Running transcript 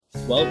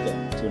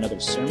welcome to another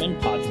sermon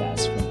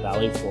podcast from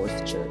Valley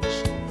Fourth Church.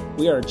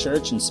 We are a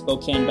church in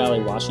Spokane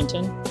Valley,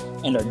 Washington,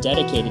 and are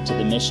dedicated to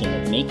the mission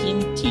of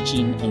making,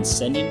 teaching, and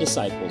sending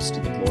disciples to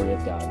the glory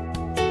of God.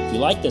 If you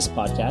like this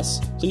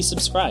podcast, please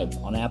subscribe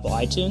on Apple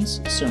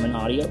iTunes, Sermon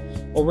Audio,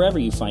 or wherever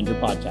you find your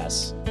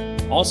podcasts.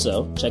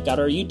 Also, check out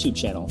our YouTube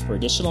channel for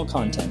additional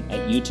content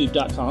at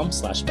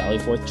youtube.com/Valley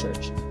Fourth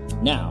Church.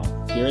 Now,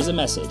 here is a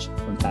message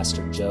from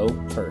Pastor Joe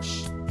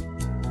Hirsch.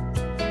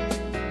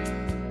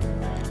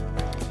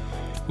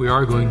 We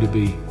are going to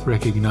be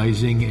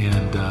recognizing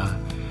and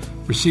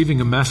receiving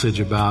a message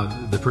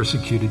about the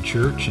persecuted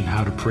church and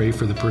how to pray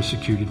for the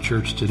persecuted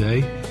church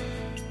today.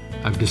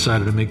 I've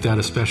decided to make that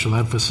a special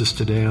emphasis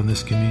today on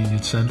this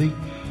Communion Sunday.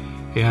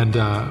 And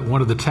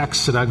one of the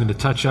texts that I'm going to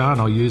touch on,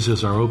 I'll use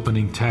as our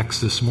opening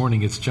text this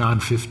morning. It's John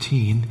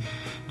 15,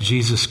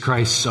 Jesus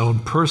Christ's own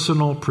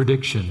personal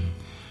prediction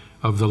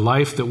of the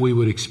life that we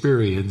would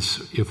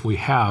experience if we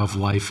have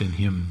life in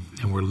Him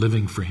and we're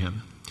living for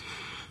Him.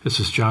 This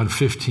is John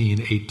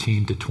 15,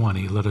 18 to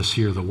 20. Let us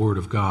hear the word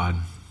of God.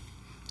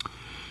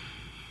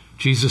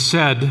 Jesus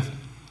said,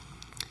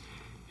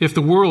 "If the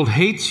world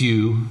hates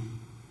you,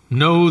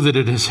 know that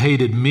it has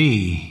hated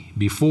me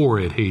before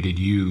it hated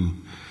you.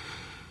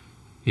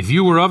 If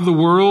you were of the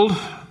world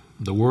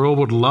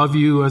would love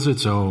you as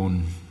its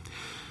own.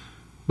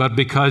 But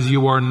because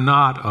you are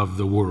not of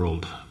the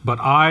world,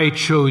 but I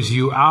chose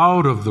you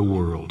out of the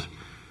world,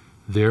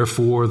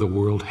 therefore the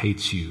world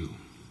hates you.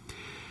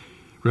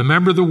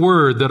 Remember the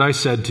word that I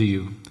said to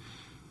you,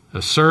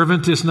 a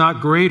servant is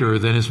not greater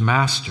than his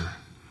master.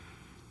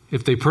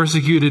 If they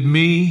persecuted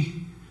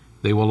me,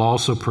 they will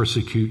also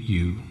persecute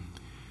you.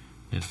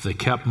 And if they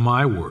kept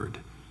my word,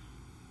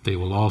 they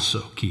will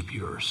also keep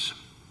yours."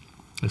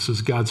 This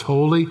is God's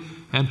holy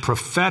and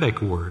prophetic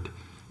word.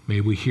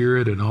 May we hear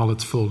it in all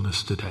its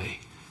fullness today.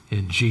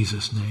 In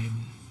Jesus'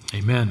 name,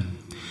 amen.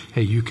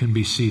 Hey, you can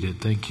be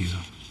seated. Thank you.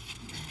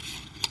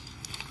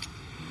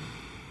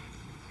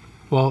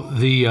 Well,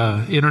 the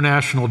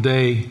International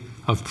Day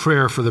of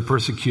Prayer for the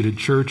Persecuted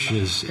Church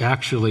is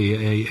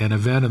actually an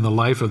event in the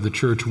life of the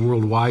church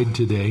worldwide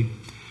today.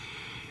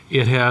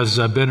 It has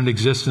been in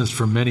existence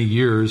for many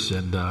years,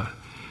 and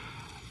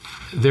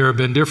there have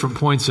been different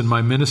points in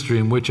my ministry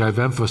in which I've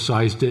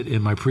emphasized it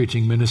in my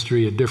preaching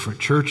ministry at different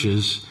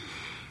churches.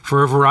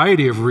 For a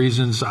variety of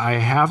reasons, I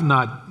have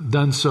not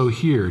done so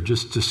here,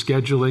 just to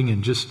scheduling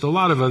and just a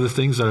lot of other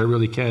things that I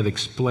really can't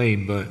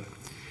explain, but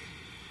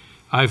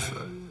I've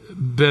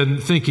been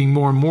thinking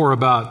more and more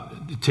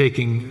about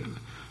taking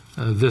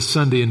this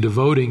Sunday and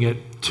devoting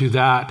it to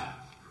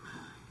that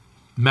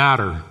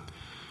matter.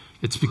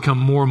 It's become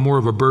more and more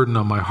of a burden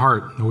on my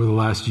heart over the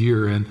last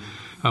year, and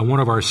one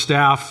of our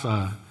staff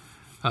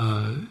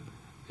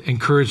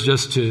encouraged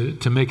us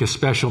to make a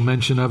special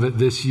mention of it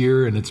this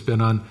year, and it's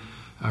been on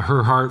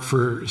her heart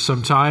for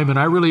some time, and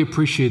I really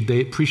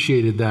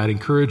appreciated that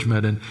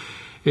encouragement, and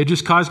it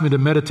just caused me to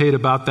meditate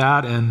about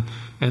that,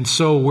 and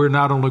so we're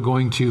not only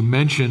going to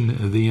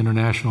mention the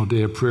International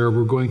Day of Prayer,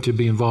 we're going to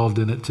be involved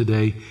in it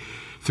today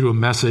through a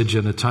message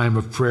and a time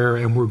of prayer,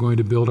 and we're going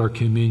to build our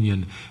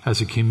communion as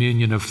a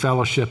communion of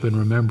fellowship and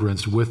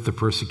remembrance with the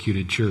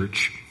persecuted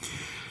church.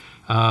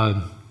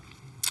 The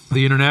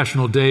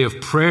International Day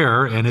of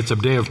Prayer, and it's a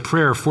day of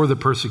prayer for the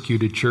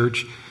persecuted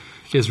church,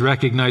 is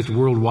recognized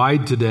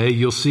worldwide today.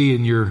 You'll see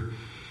in your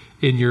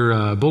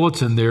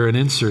bulletin there an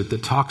insert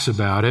that talks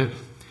about it.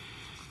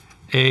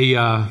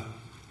 A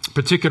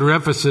particular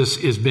emphasis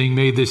is being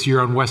made this year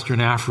on Western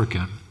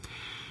Africa.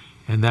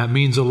 And that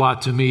means a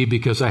lot to me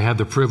because I had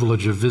the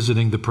privilege of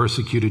visiting the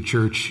persecuted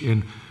church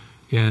in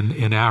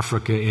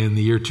Africa in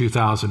the year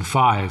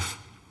 2005,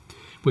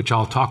 which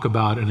I'll talk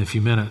about in a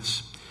few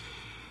minutes.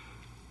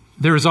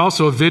 There is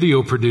also a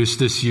video produced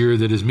this year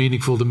that is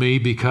meaningful to me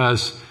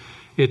because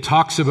it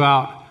talks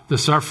about the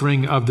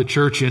suffering of the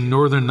church in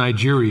northern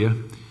Nigeria.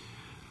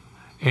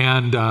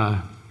 And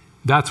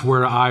that's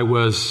where I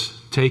was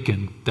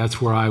taken. That's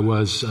where I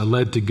was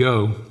led to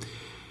go.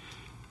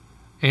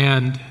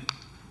 And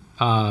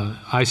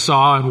I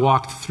saw and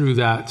walked through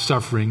that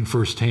suffering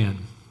firsthand.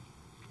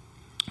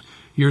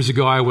 Years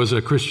ago, I was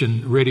a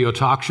Christian radio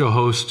talk show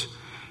host,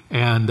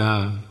 and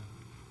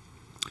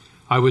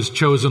I was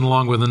chosen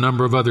along with a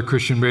number of other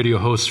Christian radio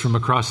hosts from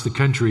across the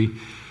country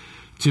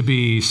to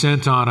be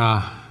sent on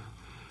a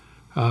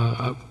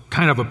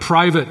kind of a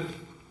private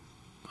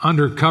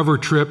undercover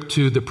trip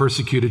to the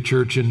persecuted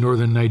church in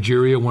northern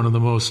Nigeria, one of the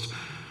most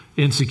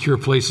insecure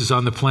places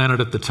on the planet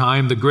at the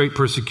time. The great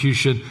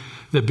persecution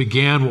that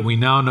began, what we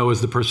now know as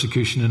the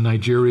persecution in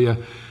Nigeria,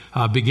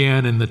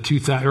 began in the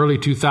early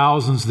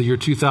 2000s. The year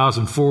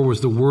 2004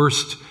 was the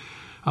worst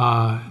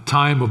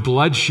time of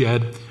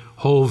bloodshed.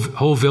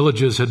 Whole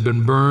villages had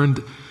been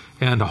burned,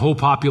 and whole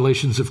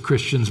populations of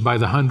Christians by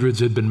the hundreds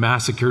had been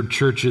massacred.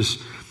 Churches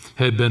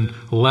had been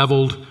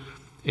leveled,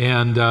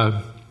 and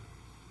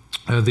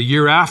the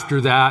year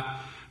after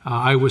that,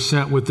 I was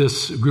sent with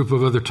this group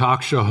of other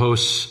talk show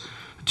hosts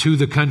to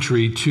the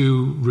country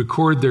to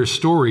record their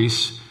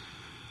stories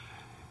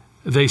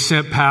They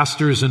sent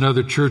pastors and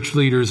other church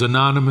leaders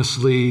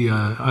anonymously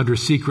under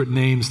secret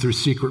names through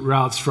secret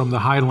routes from the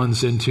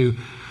highlands into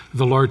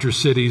the larger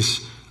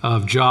cities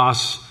of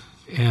Jos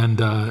and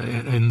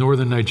in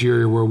northern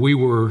Nigeria where we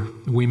were.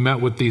 We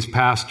met with these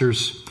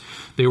pastors.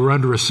 They were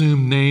under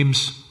assumed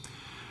names,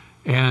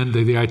 and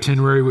the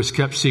itinerary was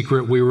kept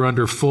secret. We were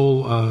under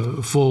full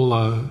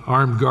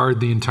armed guard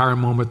the entire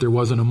moment. There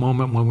wasn't a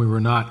moment when we were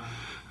not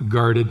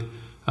guarded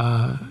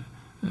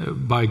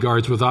by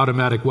guards with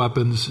automatic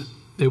weapons.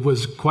 It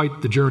was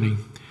quite the journey.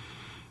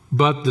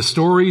 But the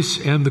stories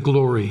and the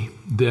glory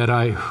that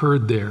I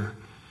heard there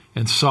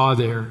and saw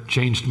there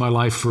changed my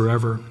life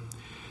forever.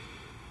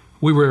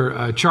 We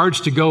were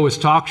charged to go as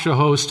talk show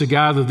hosts to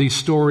gather these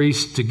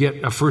stories to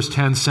get a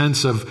firsthand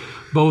sense of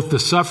both the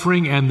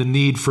suffering and the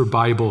need for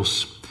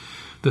Bibles.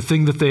 The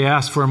thing that they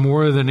asked for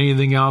more than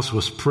anything else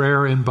was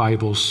prayer and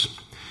Bibles.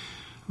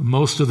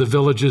 Most of the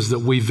villages that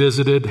we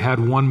visited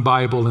had one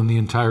Bible in the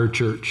entire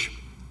church.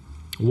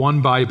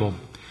 One Bible.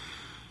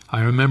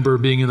 I remember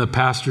being in the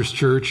pastor's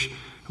church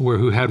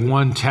who had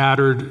one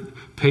tattered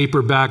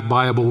paperback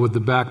Bible with the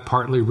back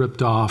partly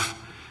ripped off.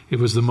 It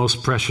was the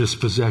most precious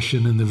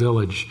possession in the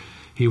village.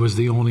 He was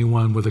the only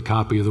one with a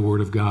copy of the Word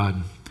of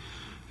God.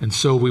 And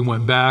so we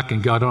went back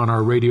and got on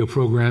our radio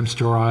programs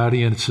to our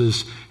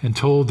audiences and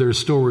told their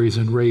stories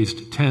and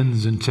raised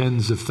tens and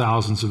tens of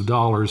thousands of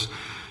dollars.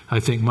 I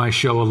think my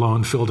show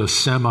alone filled a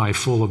semi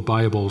full of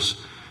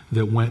Bibles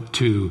that went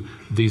to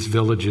these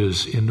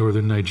villages in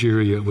northern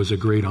Nigeria. It was a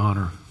great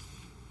honor.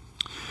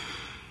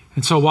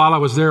 And so while I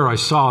was there, I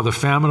saw the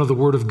famine of the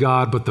Word of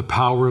God, but the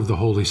power of the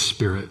Holy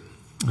Spirit.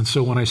 And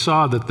so when I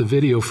saw that the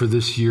video for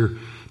this year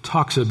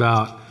talks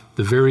about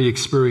the very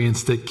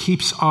experience that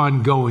keeps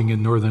on going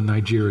in northern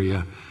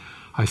Nigeria,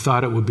 I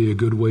thought it would be a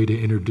good way to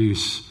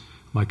introduce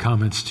my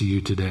comments to you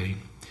today.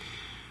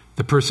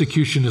 The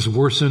persecution has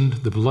worsened,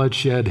 the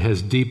bloodshed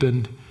has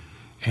deepened,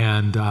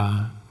 and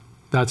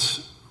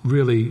that's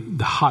really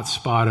the hot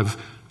spot of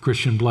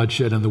Christian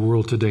bloodshed in the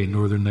world today,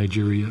 northern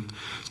Nigeria.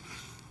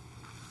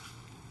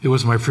 It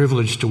was my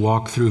privilege to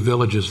walk through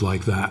villages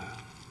like that,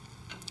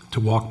 to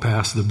walk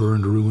past the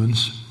burned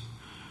ruins,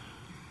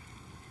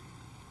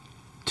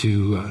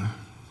 to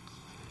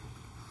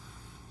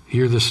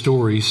hear the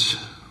stories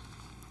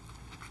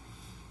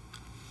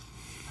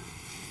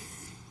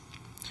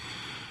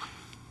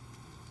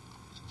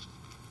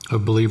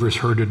of believers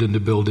herded into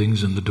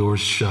buildings and the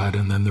doors shut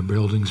and then the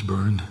buildings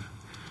burned,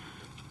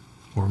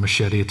 or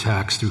machete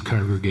attacks through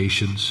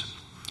congregations.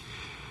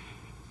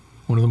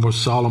 One of the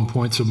most solemn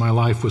points of my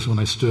life was when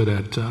I stood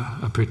at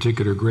a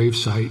particular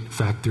gravesite. In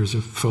fact, there's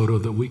a photo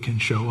that we can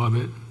show of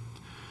it.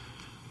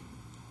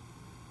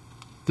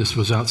 This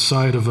was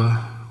outside of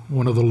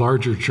one of the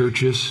larger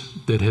churches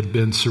that had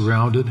been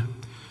surrounded,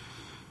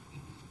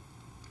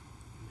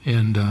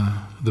 and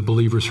the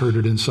believers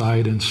herded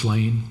inside and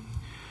slain.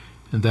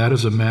 And that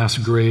is a mass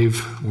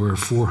grave where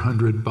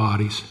 400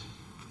 bodies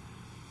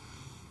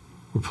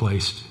were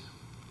placed,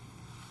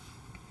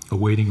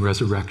 awaiting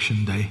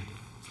resurrection day.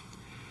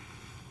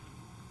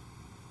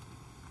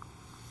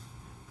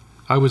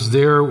 I was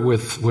there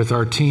with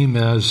our team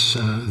as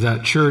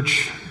that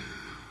church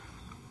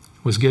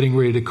was getting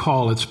ready to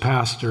call its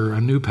pastor, a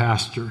new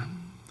pastor.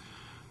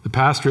 The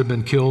pastor had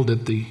been killed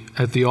at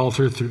the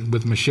altar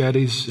with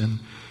machetes, and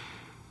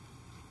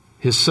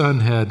his son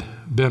had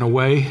been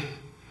away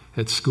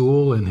at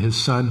school, and his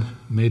son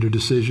made a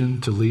decision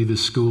to leave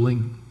his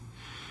schooling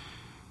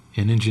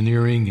in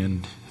engineering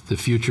and the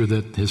future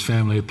that his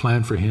family had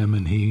planned for him,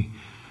 and he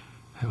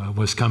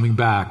was coming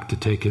back to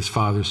take his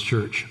father's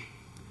church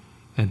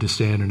and to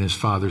stand in his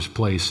father's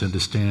place and to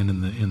stand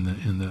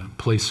in the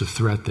place of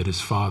threat that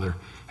his father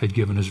had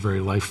given his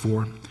very life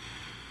for.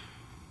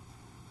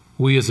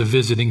 We as a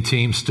visiting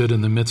team stood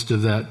in the midst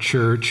of that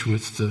church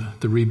with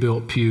the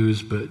rebuilt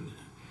pews, but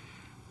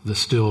the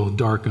still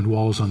darkened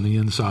walls on the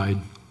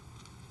inside.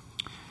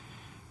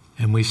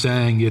 And we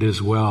sang, "It is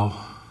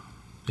well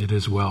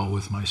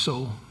with my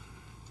soul,"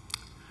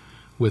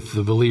 with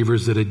the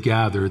believers that had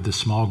gathered, the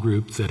small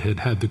group that had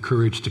had the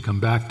courage to come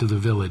back to the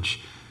village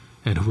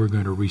and who were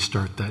going to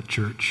restart that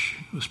church.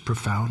 It was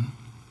profound.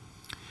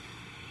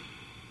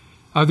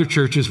 Other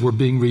churches were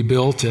being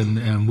rebuilt,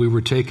 and we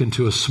were taken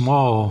to a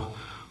small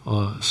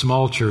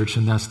church,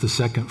 and that's the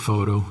second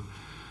photo,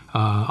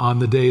 on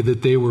the day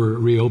that they were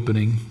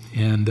reopening,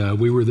 and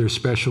we were their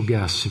special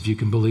guests, if you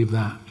can believe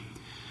that.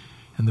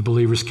 And the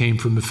believers came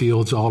from the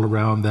fields all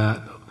around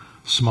that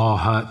small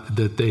hut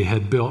that they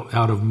had built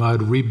out of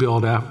mud,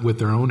 rebuilt out with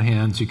their own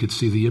hands. You could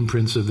see the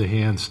imprints of the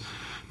hands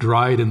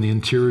dried in the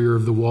interior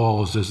of the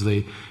walls as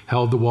they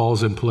held the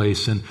walls in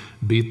place and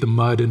beat the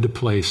mud into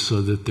place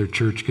so that their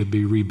church could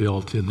be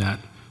rebuilt in that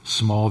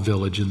small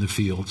village in the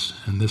fields.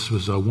 And this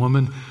was a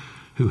woman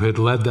who had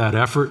led that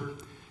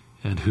effort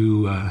and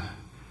who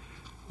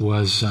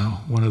was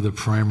one of the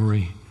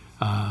primary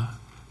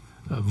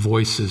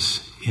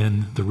voices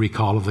in the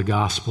recall of the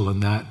gospel in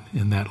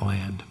that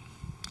land.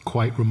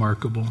 Quite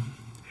remarkable.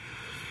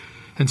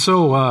 And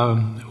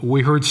so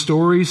we heard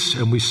stories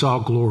and we saw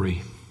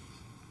glory.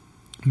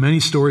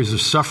 Many stories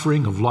of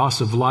suffering, of loss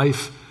of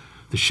life,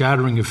 the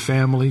shattering of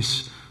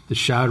families, the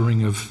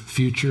shattering of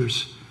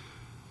futures.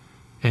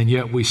 And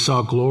yet we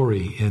saw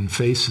glory in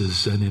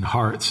faces and in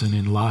hearts and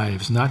in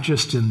lives, not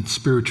just in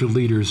spiritual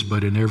leaders,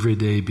 but in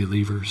everyday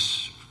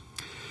believers,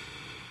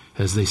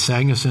 as they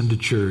sang us into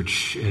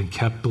church and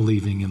kept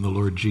believing in the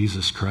Lord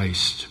Jesus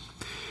Christ.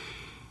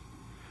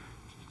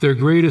 Their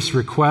greatest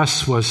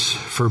request was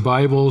for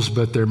Bibles,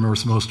 but their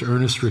most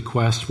earnest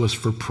request was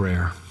for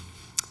prayer.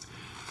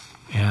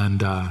 And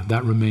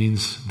that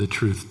remains the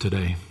truth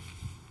today.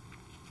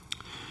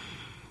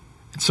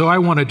 So I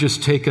want to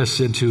just take us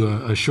into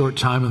a short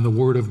time in the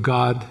Word of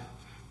God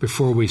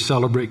before we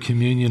celebrate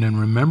communion and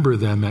remember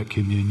them at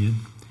communion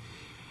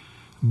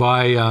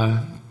by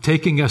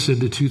taking us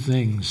into two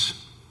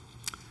things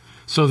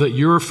so that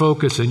your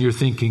focus and your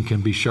thinking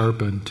can be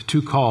sharpened.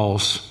 Two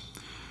calls.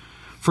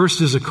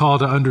 First is a call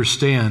to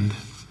understand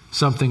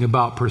something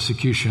about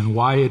persecution,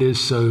 why it is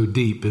so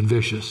deep and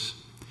vicious.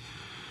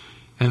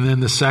 And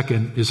then the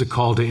second is a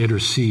call to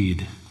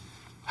intercede.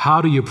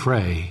 How do you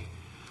pray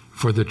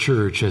for the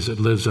church as it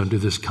lives under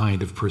this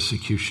kind of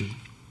persecution?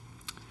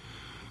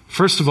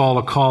 First of all,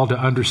 a call to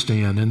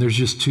understand, and there's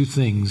just two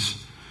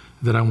things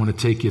that I want to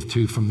take you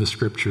to from the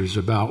scriptures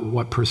about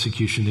what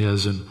persecution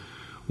is and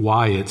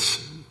why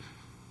it's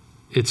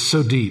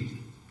so deep.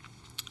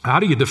 How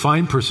do you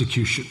define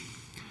persecution?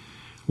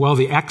 Well,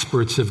 the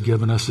experts have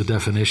given us a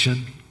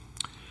definition.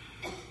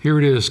 Here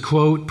it is,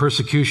 quote,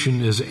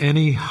 persecution is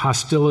any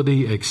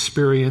hostility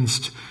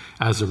experienced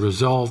as a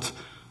result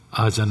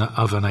of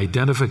an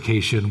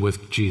identification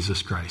with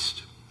Jesus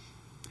Christ.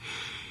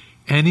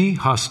 Any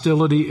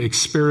hostility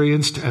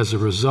experienced as a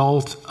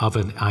result of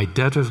an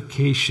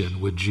identification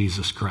with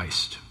Jesus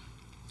Christ.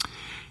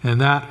 And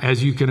that,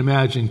 as you can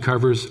imagine,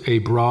 covers a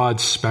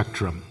broad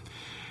spectrum.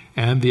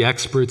 And the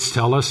experts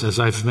tell us, as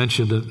I've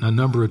mentioned a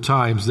number of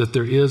times, that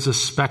there is a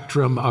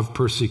spectrum of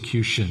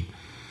persecution.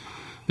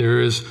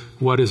 There is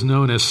what is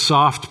known as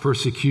soft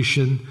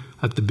persecution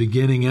at the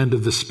beginning end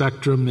of the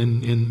spectrum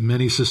in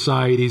many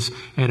societies,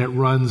 and it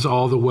runs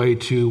all the way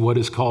to what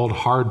is called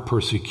hard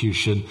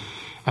persecution,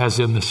 as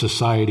in the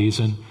societies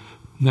in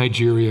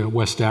Nigeria,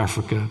 West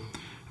Africa,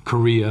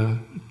 Korea,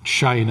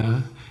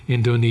 China,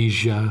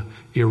 Indonesia,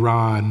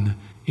 Iran,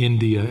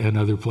 India, and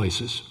other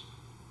places.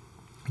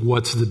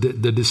 What's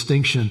the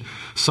distinction?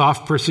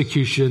 Soft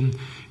persecution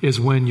is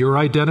when your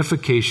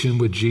identification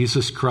with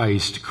Jesus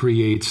Christ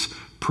creates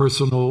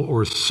personal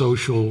or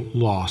social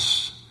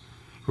loss,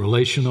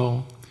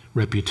 relational,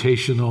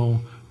 reputational,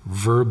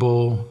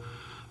 verbal,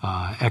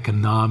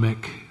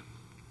 economic,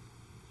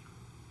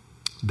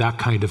 that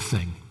kind of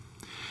thing.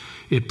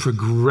 It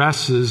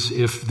progresses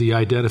if the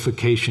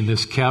identification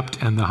is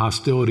kept and the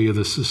hostility of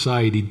the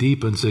society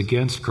deepens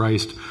against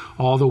Christ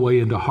all the way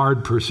into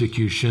hard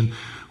persecution,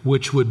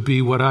 which would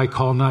be what I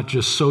call not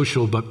just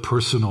social but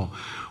personal,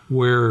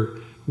 where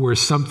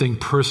something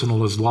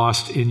personal is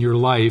lost in your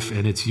life,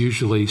 and it's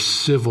usually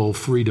civil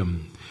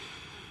freedom.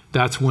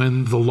 That's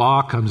when the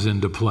law comes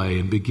into play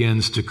and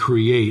begins to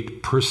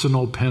create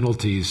personal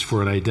penalties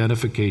for an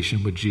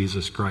identification with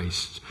Jesus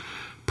Christ.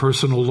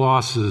 Personal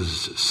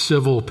losses,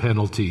 civil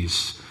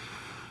penalties,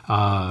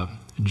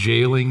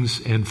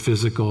 jailings and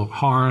physical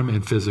harm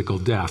and physical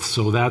death.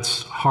 So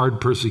that's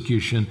hard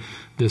persecution.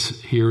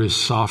 This here is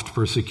soft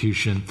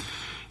persecution.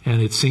 And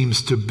it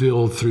seems to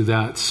build through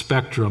that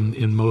spectrum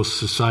in most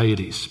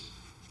societies.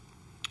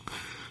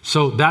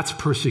 So that's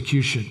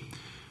persecution.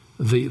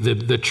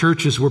 The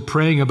churches we're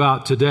praying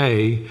about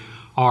today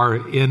are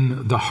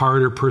in the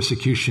harder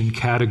persecution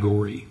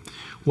category.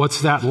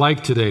 What's that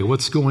like today?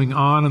 What's going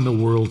on in the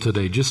world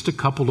today? Just a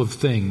couple of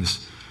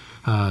things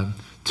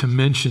to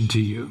mention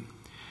to you.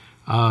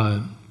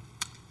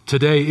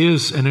 Today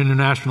is an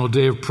International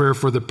Day of Prayer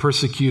for the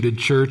Persecuted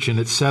Church, and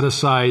it's set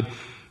aside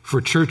for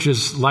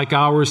churches like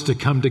ours to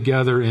come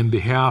together in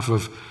behalf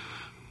of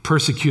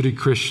persecuted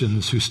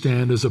Christians who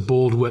stand as a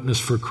bold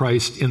witness for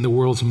Christ in the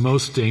world's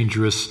most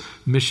dangerous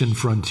mission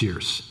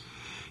frontiers.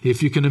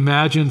 If you can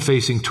imagine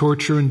facing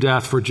torture and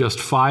death for just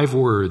 5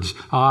 words,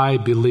 I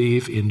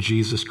believe in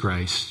Jesus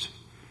Christ.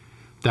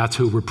 That's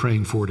who we're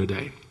praying for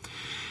today.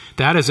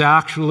 That is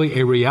actually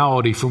a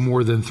reality for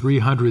more than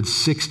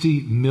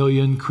 360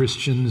 million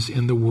Christians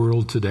in the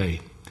world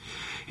today.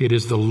 It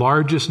is the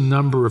largest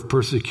number of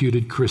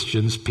persecuted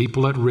Christians,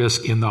 people at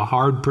risk in the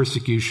hard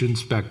persecution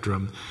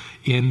spectrum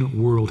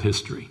in world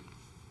history.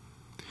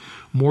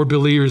 More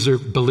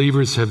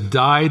believers have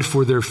died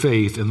for their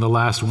faith in the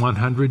last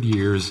 100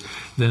 years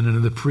than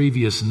in the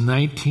previous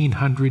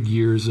 1900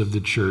 years of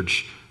the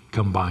church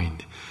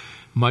combined.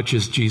 Much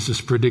as Jesus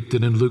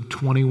predicted in Luke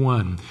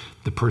 21,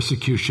 the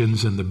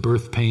persecutions and the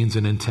birth pains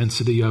and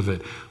intensity of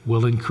it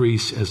will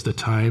increase as the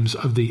times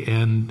of the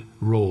end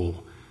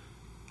roll.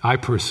 I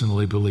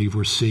personally believe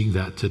we're seeing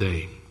that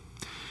today.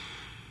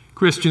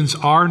 Christians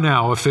are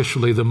now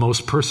officially the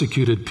most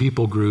persecuted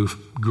people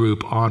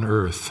group on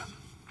earth.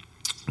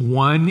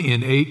 1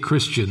 in 8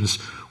 Christians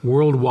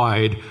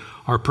worldwide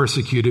are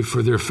persecuted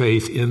for their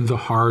faith in the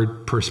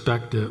hard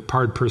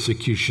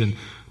persecution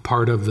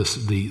part of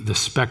the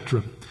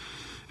spectrum.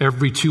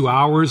 Every 2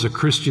 hours, a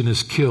Christian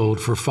is killed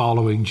for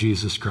following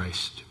Jesus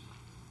Christ.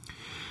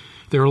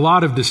 There are a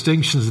lot of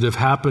distinctions that have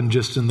happened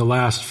just in the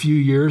last few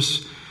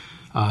years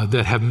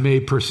that have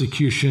made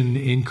persecution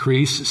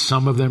increase.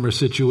 Some of them are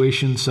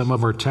situations, some of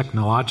them are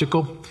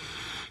technological.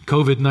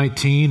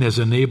 COVID-19 has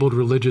enabled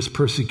religious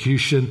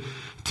persecution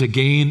to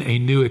gain a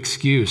new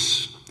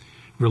excuse.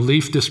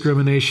 Relief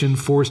discrimination,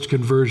 forced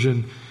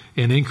conversion,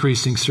 and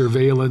increasing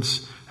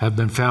surveillance have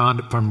been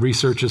found from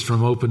researchers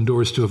from Open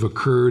Doors to have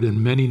occurred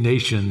in many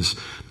nations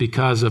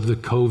because of the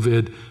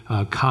COVID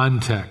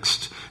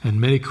context. And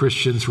many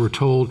Christians were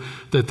told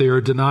that they are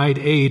denied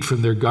aid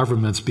from their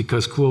governments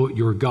because, quote,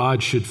 your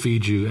God should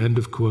feed you, end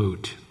of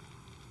quote.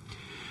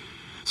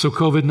 So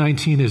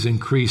COVID-19 has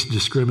increased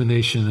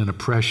discrimination and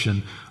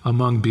oppression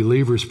among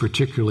believers,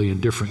 particularly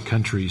in different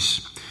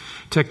countries.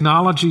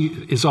 Technology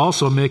is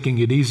also making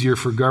it easier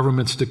for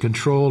governments to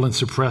control and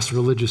suppress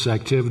religious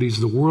activities.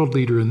 The world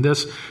leader in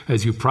this,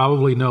 as you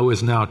probably know,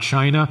 is now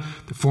China,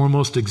 the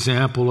foremost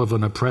example of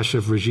an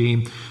oppressive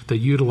regime that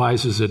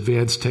utilizes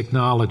advanced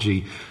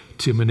technology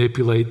to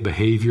manipulate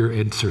behavior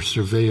and to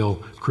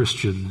surveil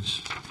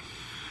Christians.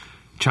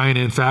 China,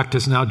 in fact,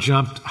 has now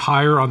jumped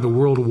higher on the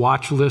world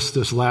watch list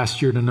this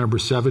last year to number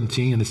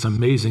 17, and it's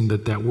amazing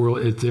that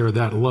they're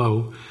that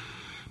low,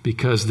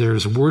 because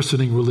there's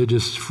worsening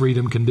religious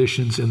freedom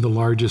conditions in the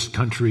largest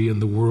country in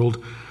the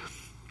world.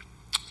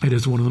 It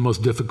is one of the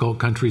most difficult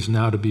countries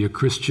now to be a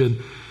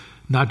Christian.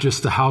 Not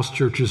just the house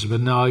churches,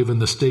 but now even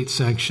the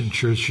state-sanctioned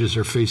churches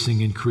are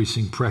facing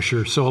increasing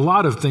pressure. So a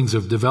lot of things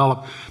have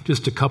developed.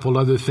 Just a couple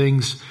other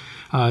things.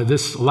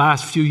 This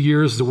last few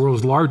years, the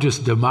world's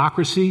largest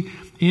democracy,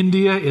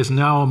 India, is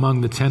now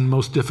among the 10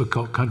 most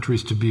difficult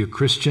countries to be a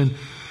Christian,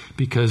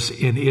 because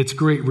in its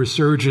great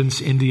resurgence,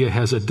 India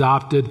has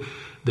adopted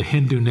the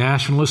Hindu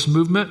nationalist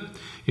movement,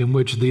 in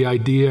which the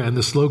idea and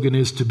the slogan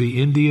is to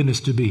be Indian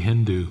is to be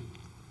Hindu.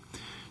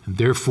 And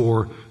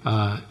therefore,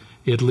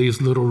 it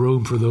leaves little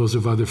room for those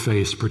of other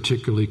faiths,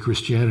 particularly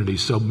Christianity.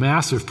 So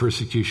massive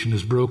persecution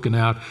has broken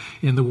out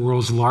in the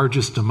world's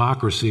largest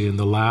democracy in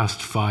the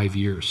last 5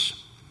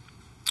 years.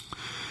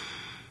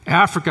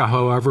 Africa,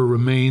 however,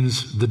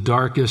 remains the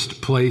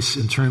darkest place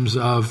in terms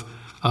of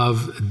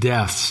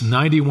deaths.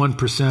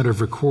 91%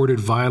 of recorded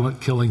violent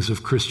killings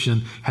of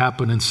Christians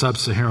happen in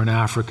sub-Saharan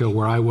Africa,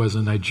 where I was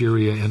in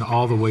Nigeria, and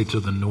all the way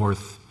to the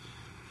north.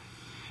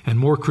 And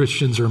more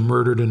Christians are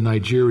murdered in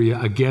Nigeria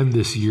again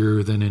this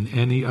year than in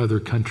any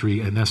other country,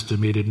 an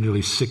estimated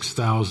nearly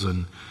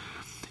 6,000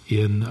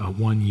 in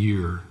 1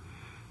 year,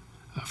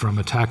 from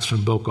attacks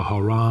from Boko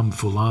Haram,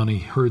 Fulani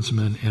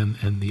herdsmen,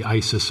 and the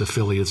ISIS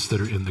affiliates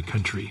that are in the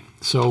country.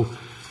 So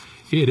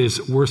it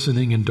is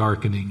worsening and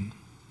darkening.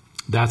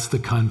 That's the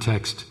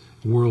context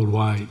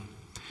worldwide.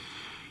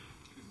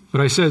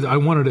 But I said I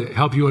wanted to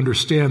help you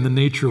understand the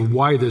nature of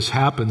why this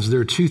happens.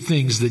 There are two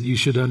things that you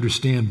should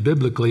understand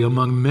biblically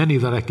among many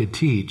that I could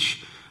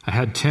teach. I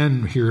had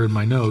 10 here in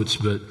my notes,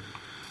 but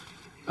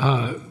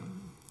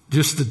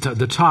just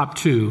the top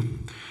two.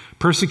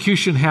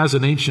 Persecution has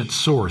an ancient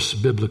source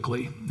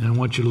biblically. And I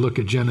want you to look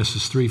at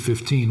Genesis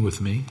 3:15 with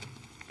me.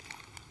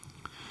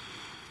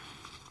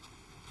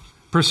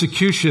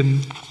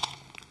 Persecution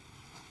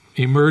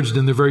emerged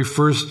in the very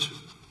first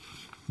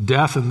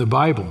death in the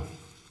Bible.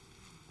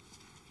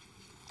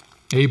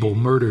 Abel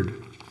murdered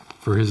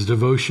for his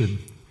devotion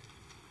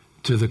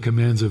to the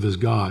commands of his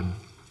God.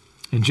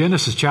 In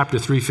Genesis chapter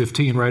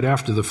 3:15, right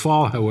after the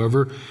fall,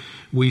 however,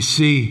 we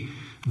see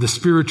the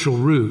spiritual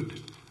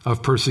root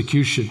of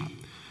persecution.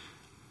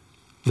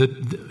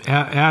 That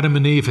Adam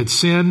and Eve had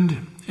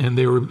sinned, and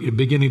they were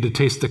beginning to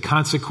taste the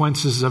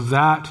consequences of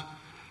that.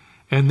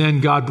 And then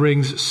God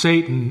brings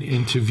Satan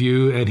into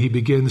view, and he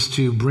begins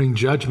to bring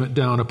judgment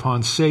down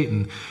upon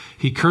Satan.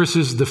 He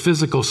curses the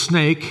physical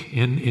snake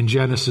in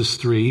Genesis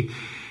 3,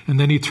 and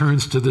then he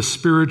turns to the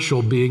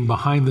spiritual being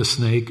behind the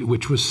snake,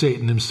 which was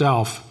Satan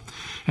himself.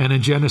 And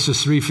in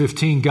Genesis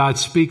 3:15, God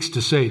speaks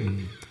to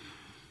Satan,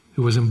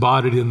 who was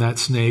embodied in that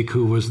snake,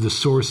 who was the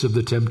source of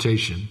the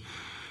temptation.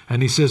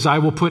 And he says, I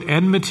will put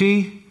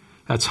enmity,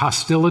 that's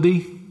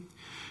hostility,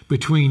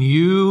 between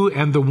you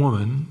and the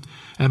woman,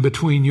 and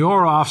between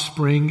your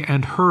offspring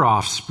and her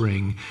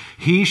offspring.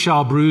 He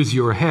shall bruise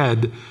your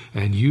head,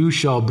 and you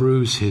shall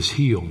bruise his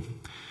heel.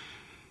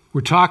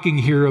 We're talking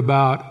here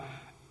about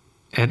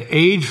an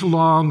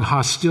age-long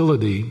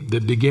hostility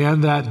that began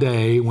that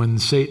day when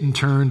Satan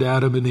turned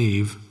Adam and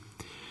Eve,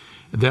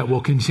 that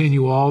will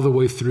continue all the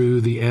way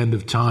through the end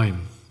of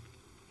time.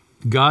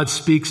 God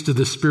speaks to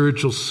the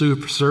spiritual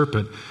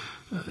serpent,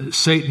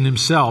 Satan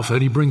himself,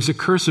 and he brings a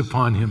curse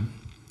upon him.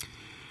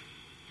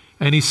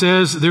 And he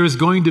says there is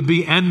going to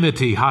be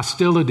enmity,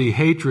 hostility,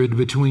 hatred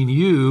between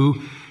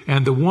you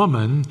and the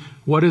woman.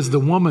 What is the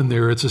woman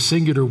there? It's a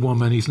singular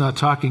woman. He's not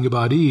talking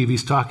about Eve.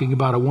 He's talking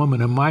about a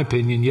woman, in my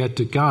opinion, yet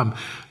to come.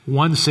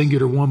 One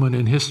singular woman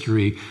in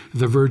history,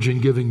 the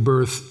virgin giving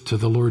birth to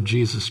the Lord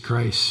Jesus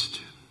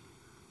Christ.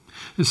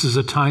 This is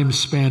a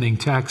time-spanning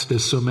text,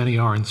 as so many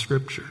are in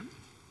Scripture.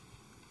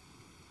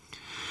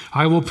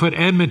 I will put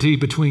enmity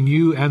between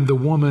you and the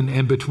woman,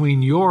 and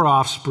between your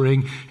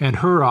offspring and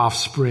her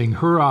offspring.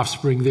 Her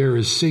offspring there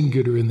is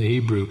singular in the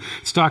Hebrew.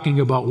 It's talking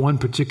about one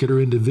particular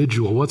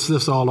individual. What's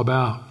this all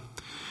about?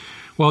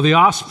 Well, the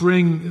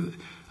offspring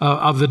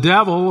of the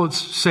devil, it's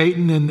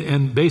Satan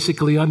and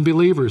basically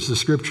unbelievers. The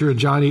scripture in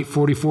John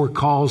 8:44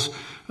 calls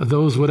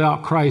those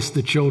without Christ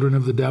the children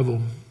of the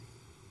devil.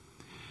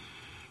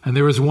 And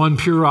there is one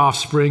pure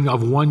offspring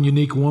of one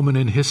unique woman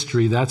in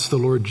history. That's the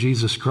Lord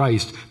Jesus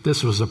Christ.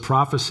 This was a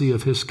prophecy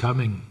of his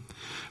coming.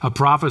 A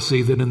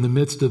prophecy that in the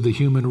midst of the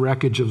human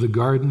wreckage of the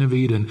Garden of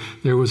Eden,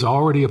 there was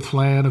already a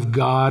plan of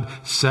God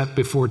set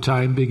before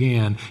time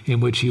began, in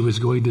which he was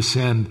going to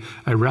send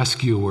a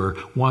rescuer,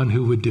 one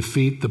who would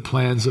defeat the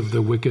plans of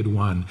the wicked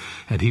one.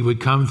 And he would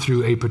come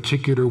through a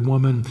particular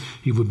woman.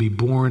 He would be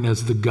born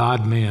as the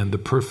God-man, the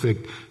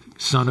perfect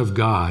Son of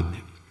God.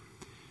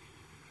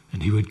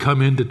 And he would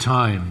come into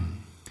time,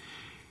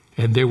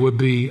 and there would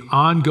be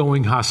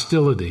ongoing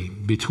hostility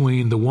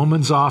between the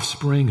woman's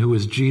offspring, who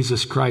is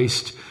Jesus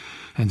Christ,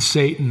 and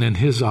Satan and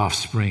his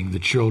offspring, the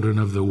children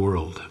of the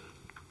world.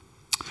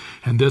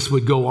 And this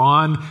would go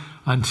on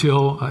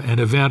until an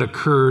event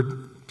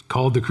occurred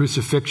called the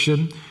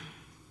crucifixion.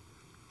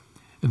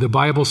 And the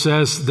Bible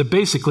says that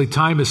basically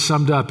time is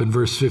summed up in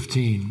verse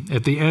 15.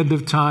 At the end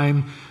of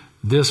time,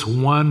 this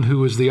one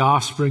who is the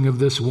offspring of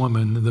this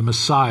woman, the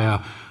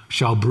Messiah,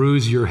 shall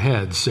bruise your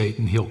head,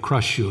 Satan. He'll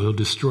crush you. He'll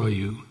destroy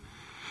you.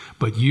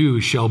 But you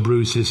shall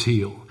bruise his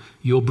heel.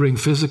 You'll bring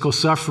physical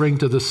suffering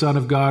to the Son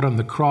of God on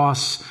the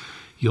cross.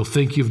 You'll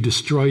think you've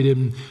destroyed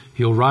him.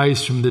 He'll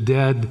rise from the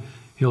dead.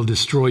 He'll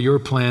destroy your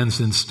plans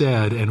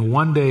instead. And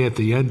one day at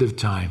the end of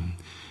time,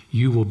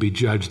 you will be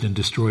judged and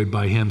destroyed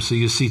by him. So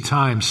you see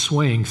time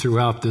swaying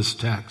throughout this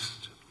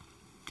text.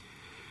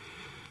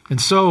 And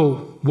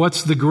so,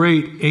 what's the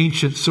great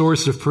ancient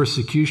source of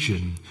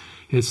persecution?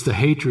 It's the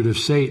hatred of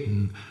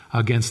Satan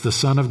against the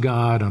Son of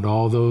God and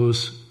all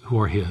those who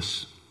are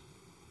his.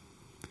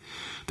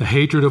 The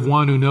hatred of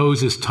one who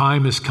knows his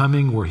time is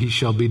coming where he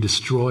shall be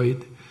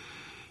destroyed,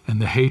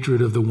 and the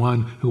hatred of the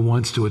one who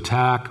wants to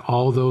attack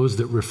all those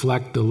that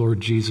reflect the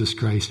Lord Jesus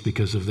Christ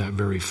because of that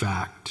very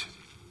fact.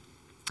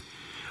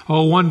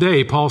 Oh, one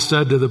day, Paul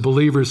said to the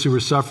believers who were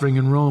suffering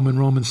in Rome in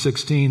Romans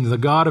 16, the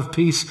God of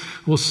peace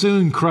will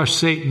soon crush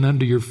Satan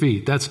under your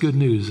feet. That's good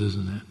news,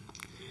 isn't it?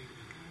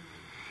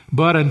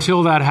 But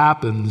until that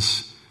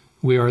happens,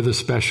 we are the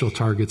special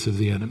targets of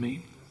the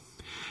enemy.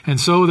 And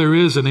so there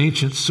is an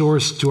ancient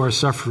source to our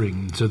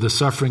suffering, to the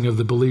suffering of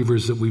the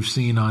believers that we've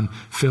seen on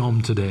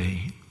film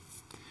today.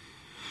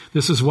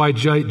 This is why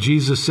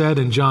Jesus said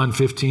in John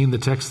 15, the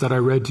text that I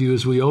read to you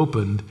as we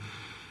opened,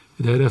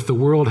 that if the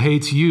world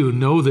hates you,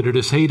 know that it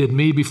has hated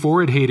me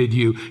before it hated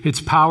you.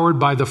 It's powered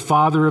by the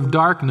father of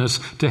darkness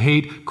to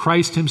hate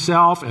Christ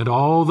himself and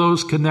all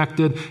those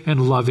connected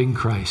and loving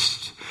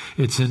Christ.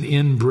 It's an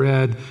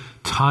inbred,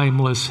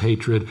 timeless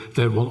hatred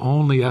that will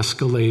only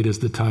escalate as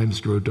the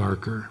times grow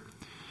darker.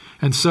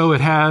 And so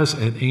it has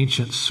an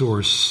ancient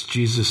source.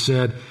 Jesus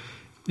said,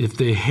 if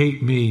they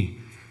hate me,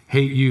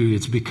 hate you,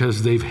 it's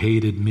because they've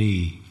hated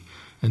me.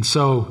 And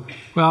so,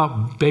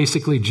 well,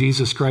 basically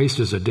Jesus Christ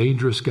is a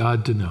dangerous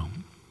God to know,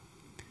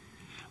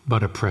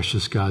 but a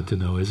precious God to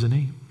know, isn't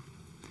he?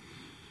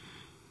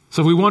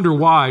 So we wonder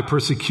why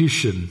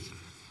persecution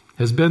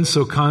has been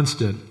so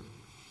constant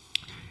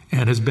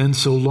and has been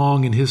so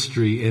long in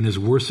history and is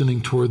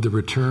worsening toward the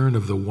return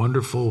of the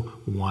wonderful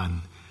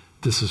one.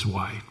 This is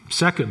why.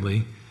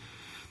 Secondly,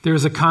 there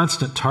is a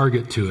constant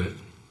target to it: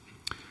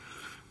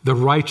 the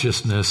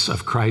righteousness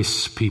of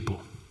Christ's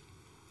people.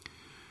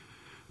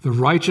 The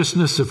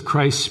righteousness of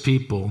Christ's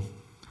people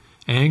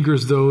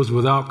angers those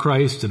without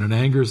Christ, and it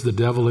angers the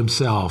devil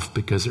himself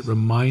because it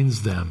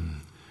reminds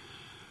them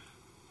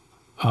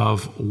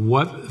of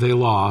what they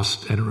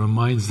lost, and it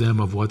reminds them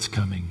of what's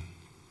coming,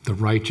 the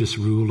righteous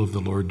rule of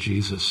the Lord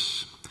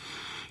Jesus.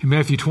 In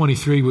Matthew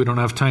 23, we don't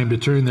have time to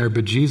turn there,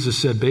 but Jesus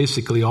said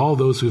basically all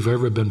those who've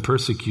ever been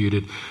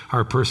persecuted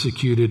are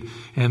persecuted,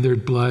 and their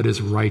blood is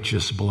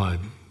righteous blood.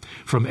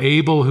 From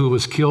Abel, who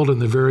was killed in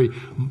the very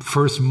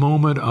first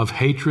moment of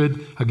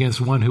hatred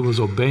against one who was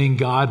obeying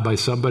God, by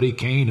somebody,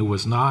 Cain, who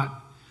was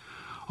not,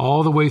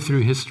 all the way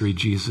through history,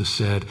 Jesus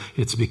said,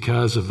 it's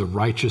because of the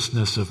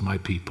righteousness of my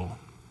people.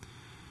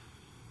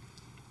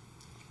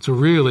 So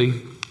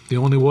really, the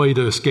only way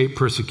to escape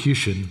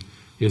persecution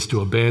is to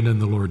abandon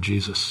the Lord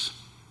Jesus.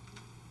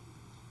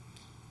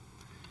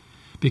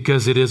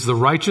 Because it is the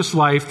righteous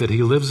life that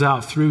he lives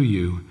out through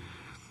you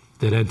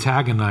that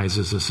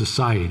antagonizes a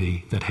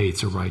society that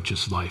hates a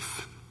righteous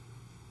life.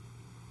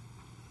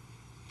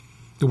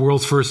 The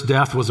world's first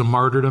death was a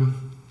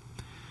martyrdom,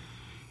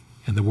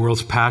 and the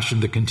world's passion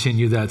to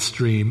continue that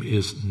stream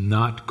is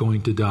not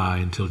going to die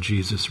until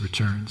Jesus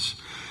returns.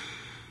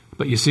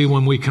 But you see,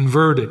 when we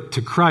convert it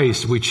to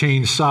Christ, we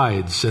change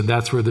sides, and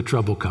that's where the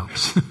trouble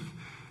comes.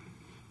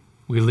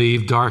 We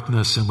leave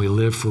darkness and we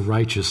live for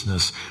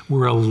righteousness.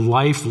 We're a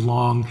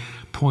lifelong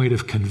point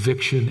of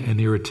conviction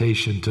and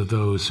irritation to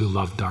those who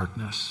love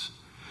darkness.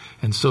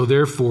 And so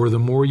therefore, the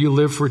more you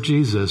live for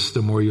Jesus,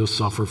 the more you'll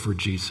suffer for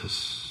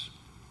Jesus.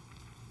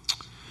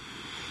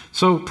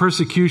 So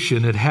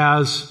persecution, it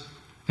has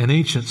an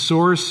ancient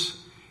source,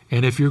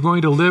 and if you're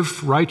going to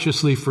live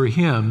righteously for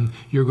Him,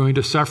 you're going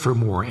to suffer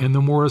more. And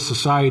the more a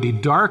society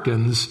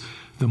darkens,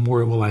 the more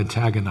it will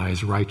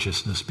antagonize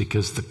righteousness,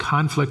 because the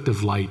conflict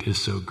of light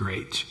is so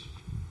great.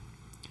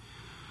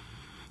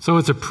 So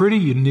it's a pretty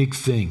unique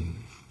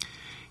thing.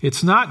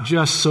 It's not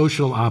just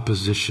social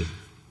opposition.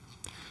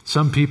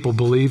 Some people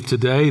believe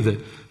today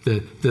that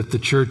the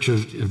Church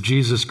of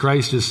Jesus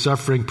Christ is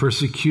suffering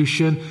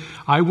persecution.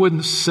 I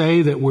wouldn't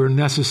say that we're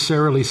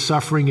necessarily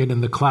suffering it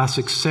in the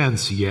classic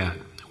sense yet.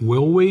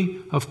 Will we?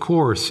 Of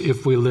course,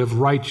 if we live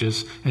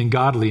righteous and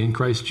godly in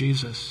Christ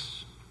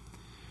Jesus.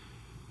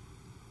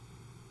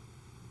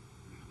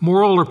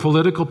 Moral or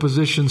political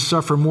positions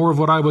suffer more of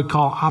what I would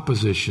call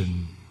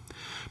opposition.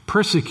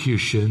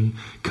 Persecution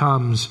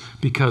comes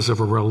because of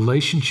a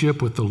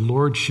relationship with the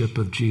Lordship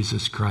of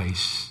Jesus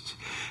Christ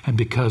and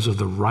because of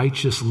the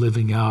righteous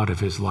living out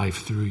of His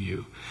life through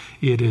you.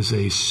 It is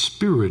a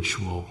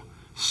spiritual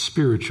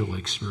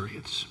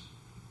experience.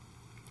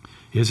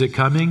 Is it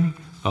coming?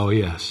 Oh,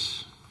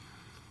 yes.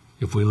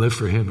 If we live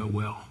for Him, it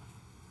will.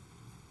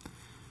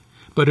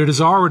 But it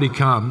has already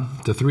come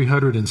to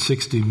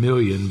 360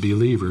 million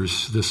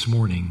believers this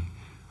morning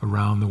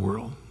around the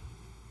world.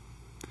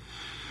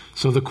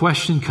 So the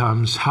question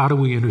comes, how do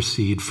we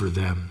intercede for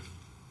them?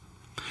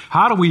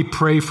 How do we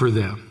pray for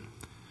them?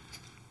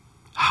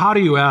 How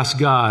do you ask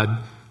God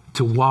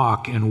to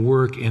walk and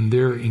work in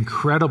their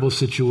incredible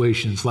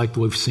situations like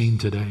we've seen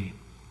today?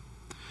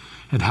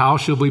 And how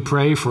shall we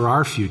pray for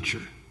our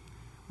future?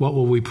 What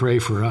will we pray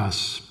for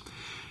us?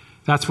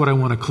 That's what I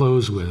want to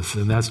close with,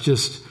 and that's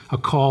just a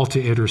call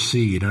to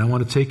intercede. And I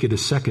want to take you to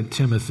 2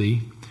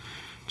 Timothy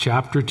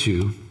chapter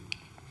 2.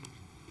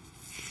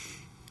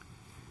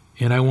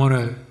 And I want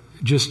to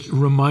just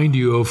remind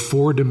you of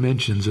 4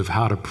 dimensions of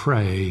how to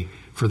pray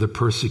for the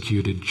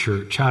persecuted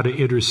church, how to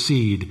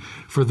intercede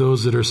for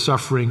those that are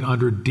suffering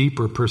under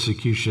deeper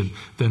persecution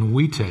than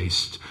we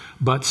taste,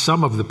 but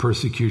some of the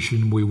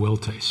persecution we will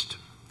taste.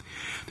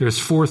 There's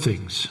 4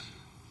 things.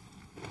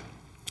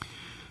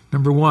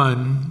 Number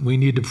 1, we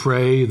need to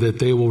pray that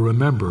they will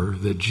remember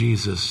that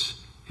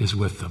Jesus is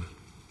with them.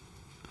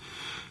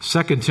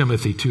 2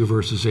 Timothy 2,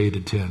 verses 8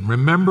 and 10.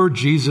 Remember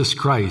Jesus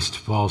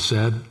Christ, Paul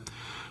said,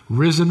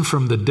 risen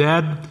from the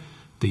dead,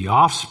 the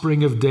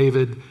offspring of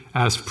David,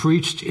 as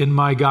preached in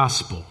my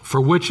gospel, for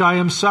which I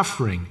am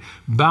suffering,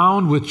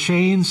 bound with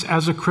chains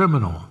as a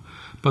criminal.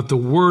 But the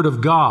word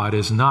of God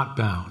is not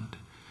bound.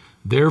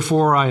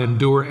 Therefore I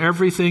endure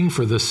everything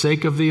for the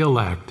sake of the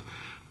elect,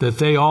 that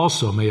they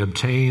also may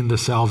obtain the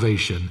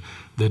salvation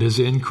that is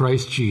in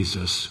Christ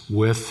Jesus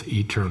with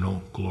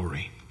eternal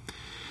glory.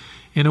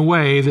 In a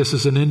way, this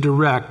is an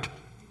indirect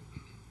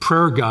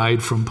prayer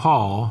guide from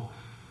Paul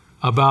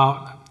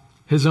about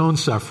his own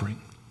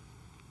suffering.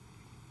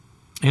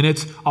 And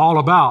it's all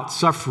about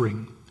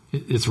suffering.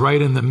 It's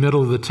right in the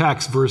middle of the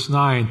text, verse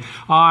 9.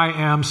 I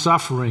am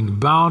suffering,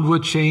 bound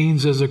with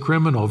chains as a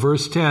criminal.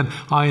 Verse 10,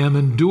 I am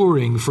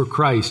enduring for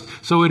Christ.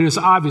 So it is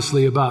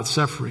obviously about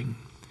suffering.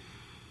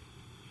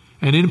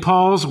 And in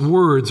Paul's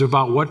words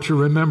about what to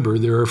remember,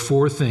 there are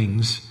 4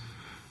 things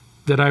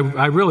that I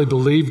really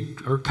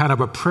believe are kind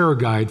of a prayer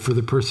guide for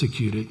the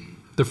persecuted.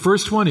 The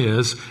first one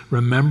is,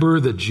 remember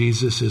that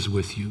Jesus is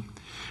with you.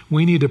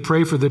 We need to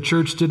pray for the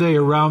church today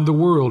around the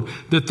world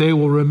that they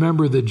will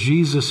remember that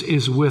Jesus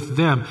is with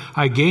them.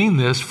 I gain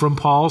this from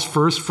Paul's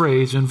first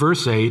phrase in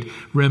verse 8,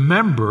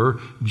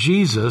 remember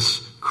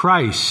Jesus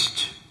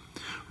Christ,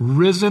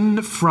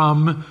 risen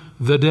from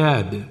the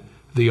dead,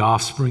 the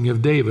offspring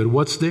of David.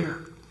 What's there?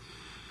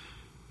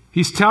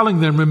 He's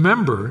telling them,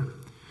 remember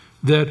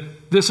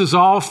that this is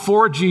all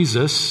for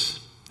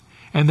Jesus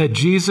and that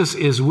Jesus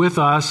is with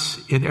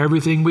us in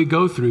everything we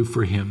go through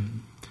for Him.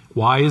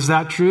 Why is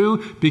that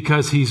true?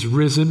 Because He's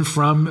risen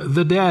from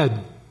the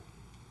dead.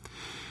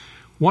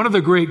 One of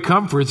the great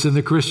comforts in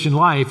the Christian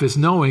life is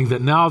knowing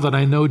that now that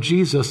I know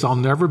Jesus, I'll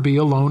never be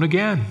alone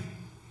again.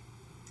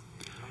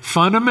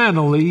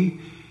 Fundamentally,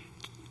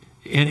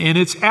 in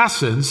its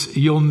essence,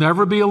 you'll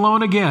never be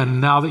alone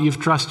again now that you've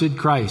trusted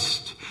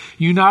Christ.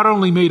 You not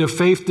only made a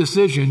faith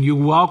decision, you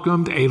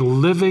welcomed a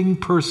living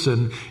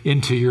person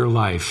into your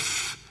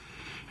life.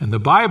 And the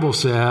Bible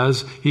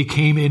says He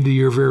came into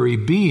your very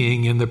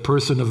being in the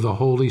person of the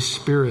Holy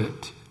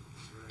Spirit.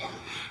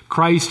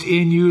 Christ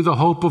in you, the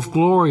hope of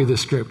glory, the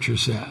Scripture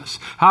says.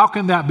 How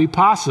can that be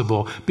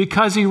possible?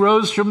 Because He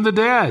rose from the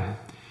dead.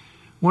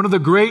 One of the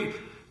great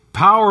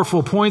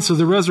powerful points of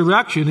the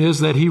resurrection is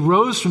that He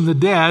rose from the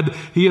dead.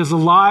 He is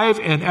alive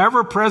and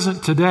ever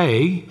present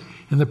today.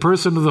 In the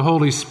person of the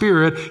Holy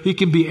Spirit, He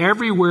can be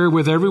everywhere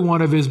with every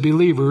one of His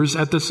believers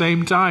at the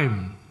same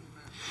time.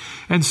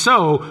 And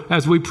so,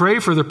 as we pray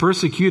for the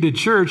persecuted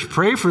church,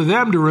 pray for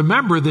them to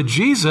remember that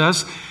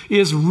Jesus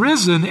is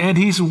risen and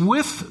He's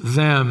with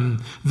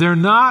them. They're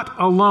not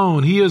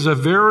alone. He is a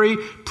very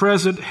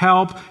present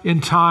help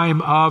in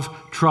time of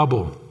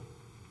trouble.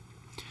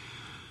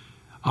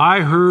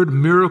 I heard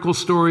miracle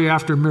story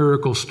after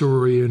miracle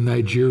story in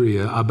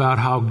Nigeria about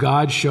how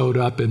God showed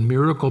up in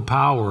miracle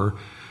power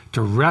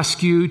to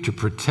rescue, to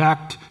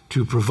protect,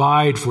 to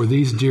provide for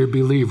these dear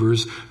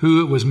believers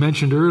who, it was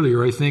mentioned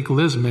earlier, I think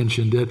Liz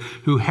mentioned it,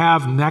 who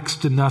have next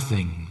to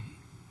nothing.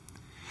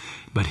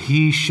 But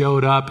he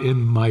showed up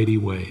in mighty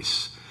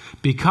ways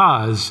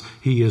because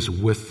he is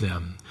with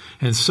them.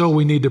 And so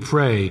we need to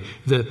pray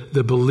that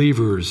the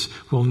believers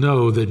will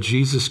know that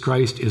Jesus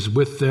Christ is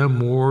with them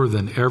more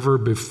than ever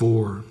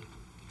before.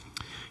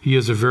 He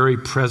is a very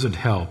present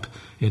help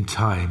in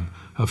time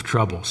of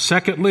trouble.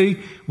 Secondly,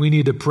 we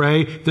need to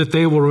pray that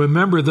they will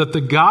remember that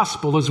the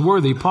gospel is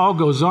worthy. Paul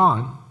goes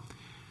on.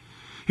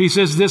 He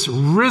says, this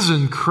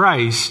risen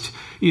Christ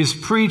is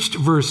preached,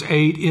 verse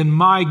 8, in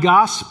my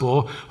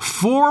gospel,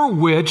 for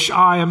which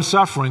I am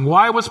suffering.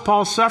 Why was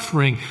Paul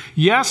suffering?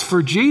 Yes,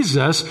 for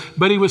Jesus,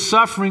 but he was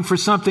suffering for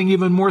something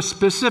even more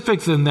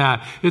specific than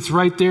that. It's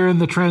right there in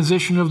the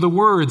transition of the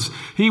words.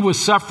 He was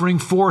suffering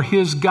for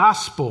his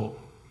gospel.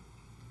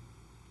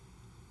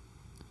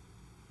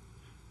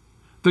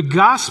 The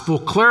gospel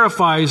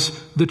clarifies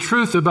the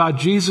truth about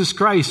Jesus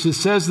Christ. It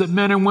says that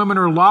men and women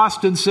are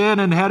lost in sin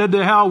and headed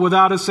to hell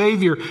without a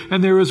Savior.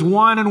 And there is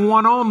one and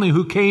one only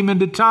who came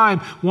into time,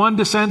 one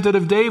descendant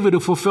of David who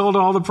fulfilled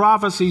all the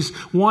prophecies,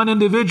 one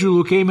individual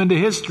who came into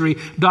history,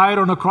 died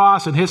on a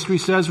cross, and history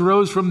says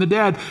rose from the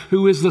dead,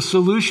 who is the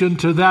solution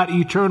to that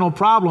eternal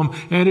problem.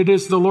 And it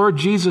is the Lord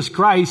Jesus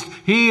Christ,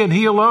 he and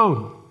he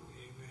alone.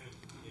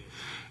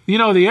 You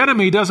know, the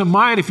enemy doesn't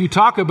mind if you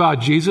talk about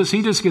Jesus.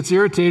 He just gets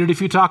irritated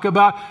if you talk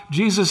about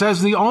Jesus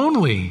as the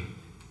only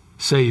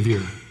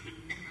Savior.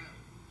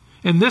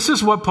 And this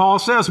is what Paul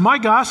says. My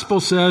gospel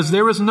says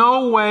there is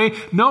no way,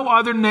 no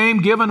other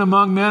name given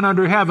among men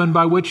under heaven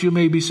by which you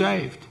may be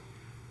saved.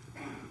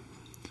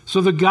 So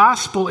the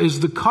gospel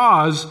is the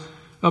cause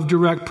of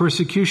direct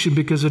persecution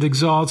because it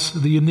exalts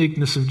the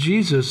uniqueness of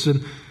Jesus.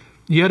 And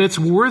yet it's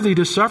worthy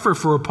to suffer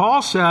for.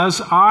 Paul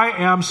says, I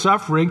am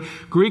suffering.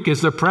 Greek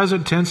is the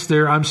present tense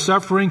there. I'm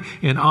suffering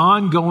in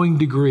ongoing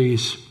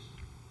degrees.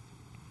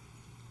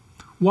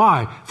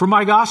 Why? For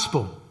my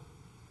gospel.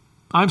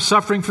 I'm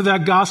suffering for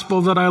that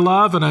gospel that I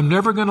love, and I'm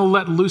never going to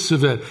let loose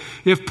of it.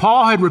 If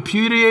Paul had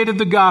repudiated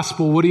the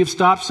gospel, would he have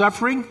stopped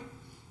suffering?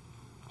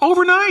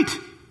 Overnight.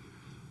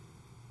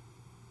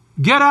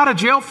 Get out of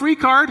jail free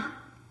card.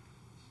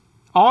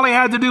 All he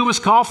had to do was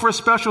call for a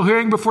special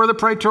hearing before the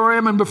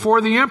praetorium and before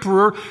the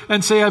emperor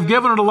and say, I've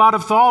given it a lot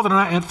of thought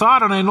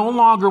and I no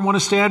longer want to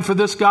stand for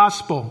this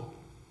gospel.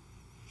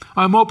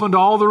 I'm open to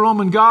all the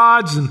Roman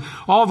gods and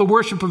all the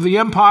worship of the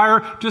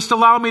empire. Just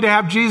allow me to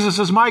have Jesus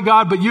as my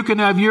God, but you can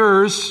have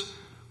yours.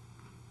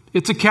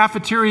 It's a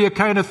cafeteria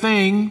kind of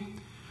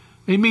thing.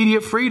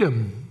 Immediate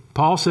freedom.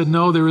 Paul said,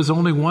 no, there is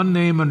only one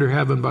name under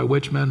heaven by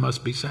which men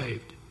must be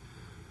saved.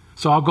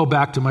 So I'll go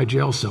back to my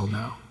jail cell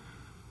now.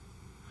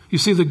 You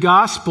see, the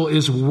gospel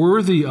is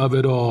worthy of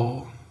it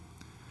all.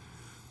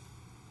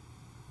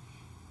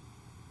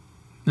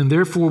 And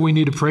therefore, we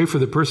need to pray for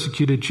the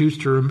persecuted church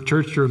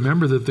to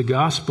remember that the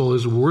gospel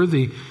is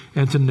worthy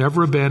and to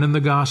never abandon the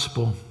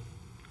gospel.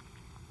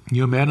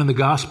 You abandon the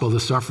gospel, the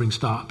suffering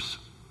stops.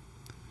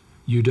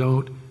 You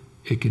don't,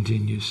 it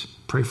continues.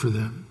 Pray for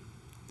them.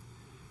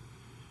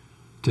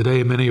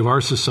 Today, in many of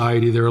our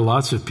society, there are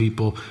lots of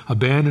people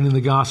abandoning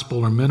the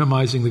gospel or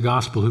minimizing the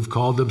gospel who've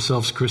called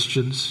themselves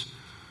Christians.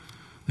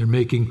 They're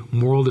making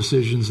moral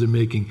decisions. They're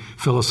making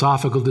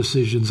philosophical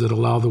decisions that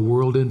allow the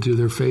world into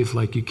their faith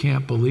like you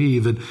can't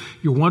believe. And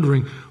you're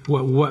wondering,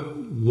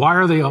 why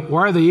are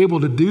they able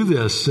to do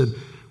this? And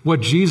what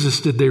Jesus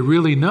did they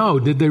really know?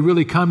 Did they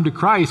really come to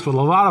Christ? Well,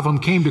 a lot of them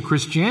came to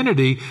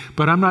Christianity,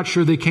 but I'm not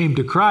sure they came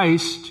to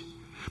Christ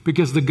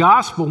because the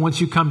gospel, once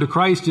you come to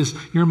Christ, is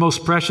your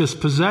most precious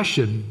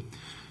possession.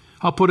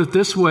 I'll put it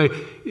this way.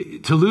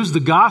 To lose the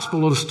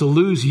gospel is to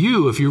lose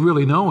you if you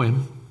really know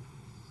him.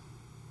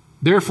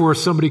 Therefore, if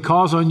somebody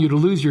calls on you to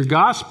lose your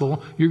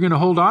gospel, you're going to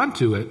hold on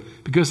to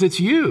it because it's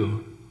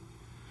you.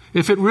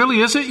 If it really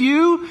isn't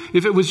you,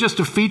 if it was just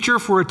a feature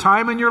for a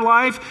time in your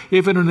life,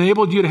 if it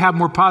enabled you to have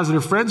more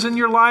positive friends in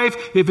your life,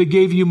 if it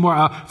gave you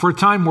more, for a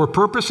time, more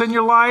purpose in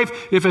your life,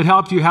 if it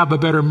helped you have a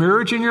better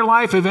marriage in your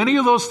life, if any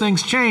of those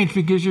things change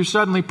because you're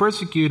suddenly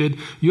persecuted,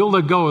 you'll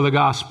let go of the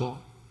gospel.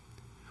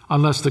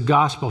 Unless the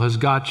gospel has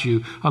got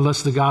you,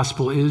 unless the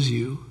gospel is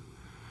you.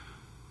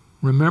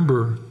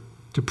 Remember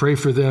to pray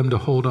for them to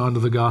hold on to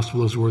the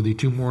gospel as worthy.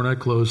 Two more and I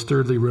close.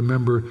 Thirdly,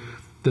 remember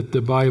that the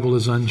Bible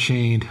is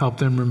unchained. Help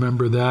them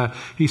remember that.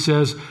 He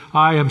says,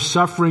 I am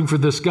suffering for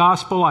this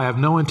gospel. I have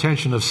no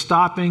intention of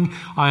stopping.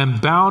 I am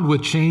bound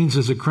with chains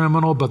as a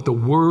criminal, but the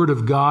word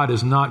of God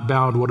is not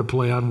bound. What a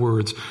play on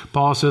words.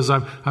 Paul says,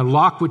 I'm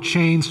locked with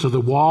chains to the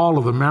wall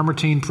of the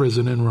Mamertine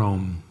prison in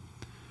Rome.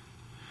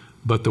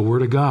 But the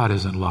word of God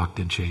isn't locked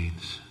in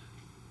chains.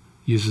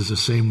 Uses the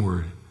same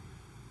word.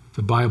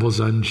 The Bible is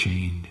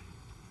unchained.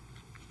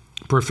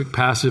 Perfect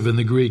passive in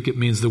the Greek, it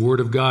means the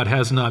word of God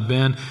has not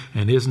been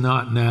and is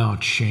not now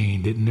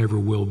chained. It never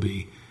will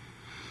be.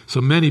 So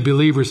many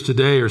believers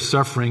today are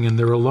suffering and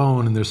they're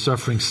alone and they're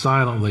suffering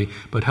silently,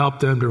 but help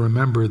them to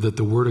remember that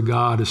the Word of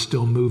God is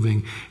still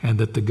moving and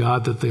that the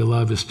God that they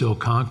love is still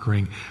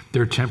conquering.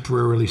 They're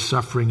temporarily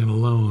suffering and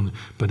alone,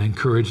 but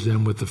encourage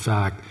them with the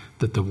fact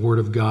that the Word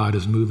of God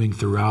is moving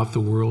throughout the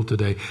world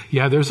today.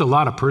 Yeah, there's a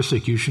lot of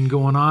persecution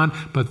going on,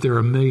 but there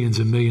are millions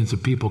and millions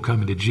of people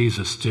coming to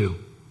Jesus too.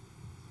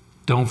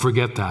 Don't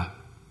forget that.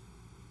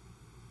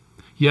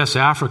 Yes,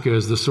 Africa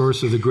is the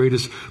source of the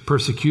greatest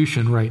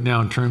persecution right now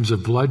in terms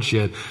of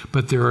bloodshed,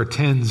 but there are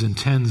tens and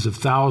tens of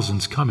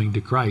thousands coming to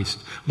Christ.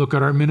 Look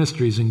at our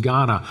ministries in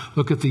Ghana.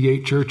 Look at the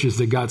 8 churches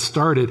that got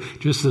started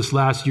just this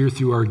last year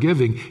through our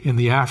giving in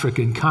the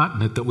African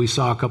continent that we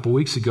saw a couple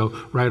weeks ago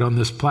right on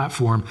this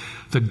platform.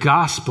 The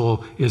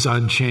gospel is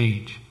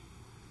unchanged.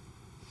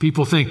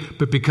 People think,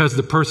 but because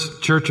the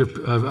church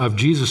of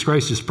Jesus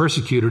Christ is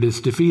persecuted, it's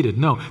defeated.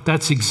 No,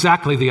 that's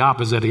exactly the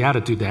opposite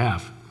attitude to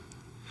have.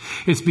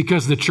 It's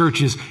because the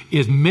church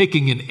is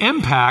making an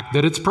impact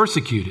that it's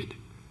persecuted.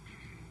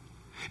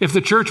 If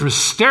the church was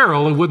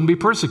sterile, it wouldn't be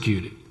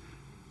persecuted.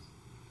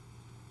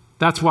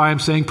 That's why I'm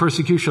saying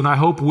persecution, I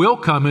hope, will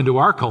come into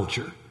our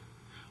culture.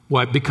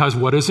 What? Because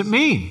what does it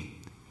mean?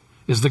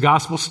 Is the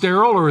gospel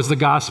sterile or is the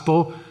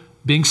gospel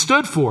being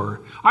stood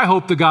for? I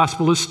hope the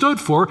gospel is stood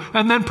for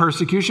and then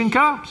persecution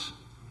comes.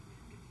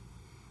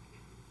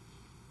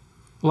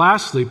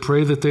 Lastly,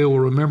 pray that they will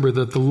remember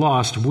that the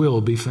lost will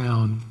be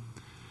found.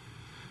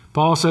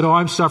 Paul said,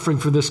 I'm suffering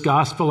for this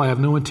gospel. I have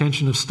no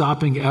intention of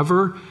stopping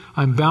ever.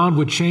 I'm bound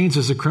with chains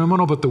as a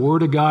criminal, but the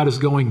word of God is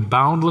going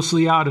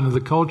boundlessly out into the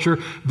culture.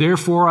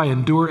 Therefore, I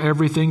endure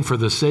everything for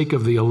the sake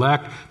of the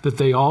elect, that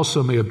they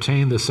also may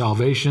obtain the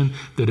salvation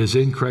that is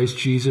in Christ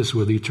Jesus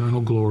with eternal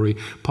glory.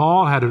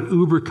 Paul had an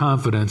uber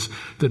confidence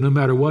that no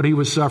matter what he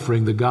was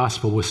suffering, the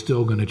gospel was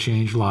still going to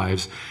change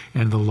lives,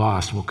 and the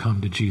lost will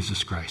come to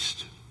Jesus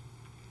Christ.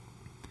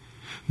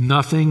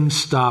 Nothing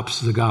stops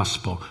the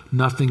gospel.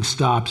 Nothing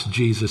stops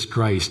Jesus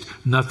Christ.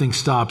 Nothing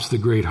stops the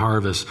great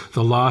harvest.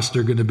 The lost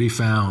are going to be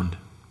found.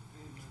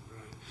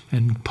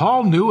 And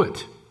Paul knew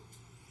it.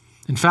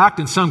 In fact,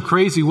 in some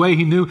crazy way,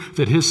 he knew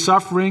that his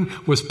suffering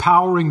was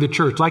powering the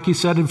church. Like he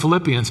said in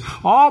Philippians,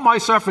 all my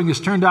suffering has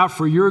turned out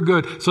for your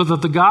good, so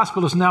that the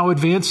gospel is now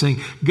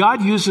advancing.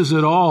 God uses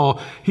it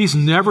all. He's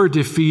never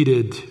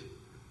defeated,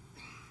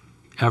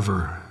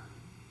 ever.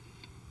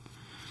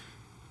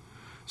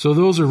 So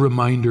those are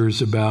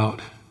reminders about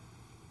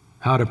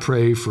how to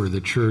pray for the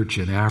church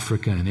in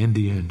Africa and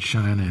India and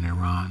China and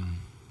Iran.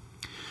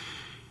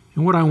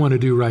 And what I want to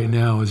do right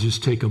now is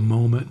just take a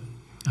moment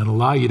and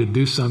allow you to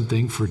do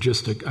something for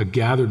just a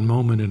gathered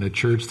moment in a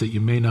church that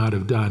you may not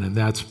have done, and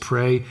that's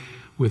pray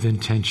with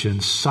intention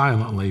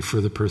silently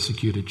for the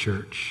persecuted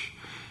church.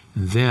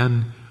 And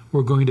then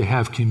we're going to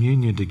have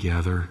communion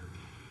together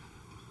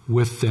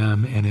with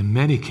them and in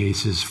many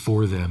cases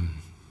for them.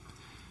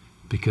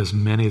 Because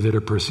many that are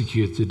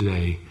persecuted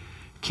today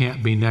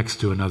can't be next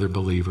to another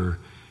believer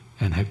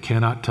and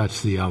cannot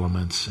touch the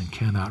elements and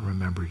cannot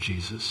remember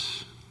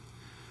Jesus.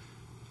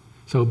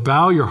 So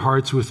bow your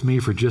hearts with me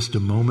for just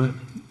a moment.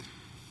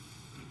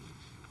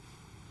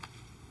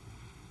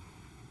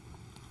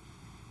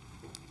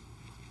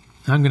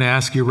 I'm going to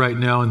ask you right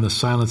now in the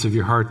silence of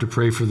your heart to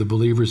pray for the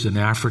believers in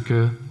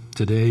Africa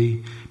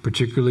today,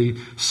 particularly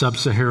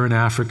sub-Saharan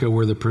Africa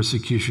where the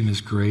persecution is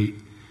great.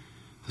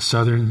 The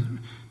southern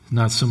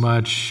not so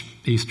much,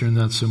 Eastern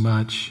not so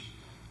much.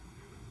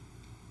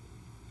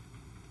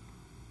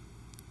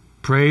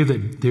 Pray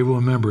that they will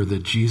remember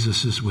that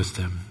Jesus is with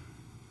them,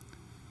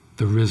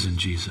 the risen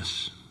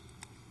Jesus.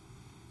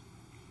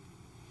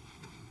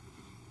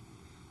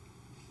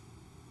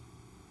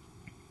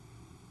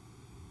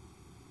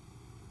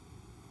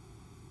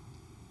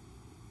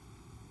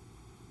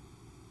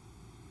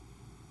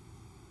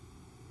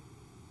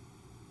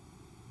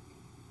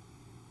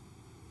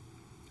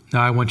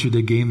 Now I want you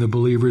to gain the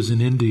believers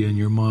in India in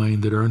your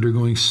mind that are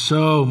undergoing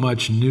so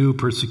much new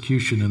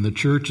persecution and the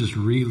church is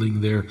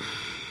reeling there.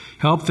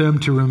 Help them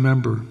to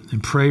remember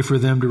and pray for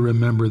them to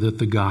remember that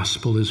the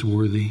gospel is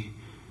worthy.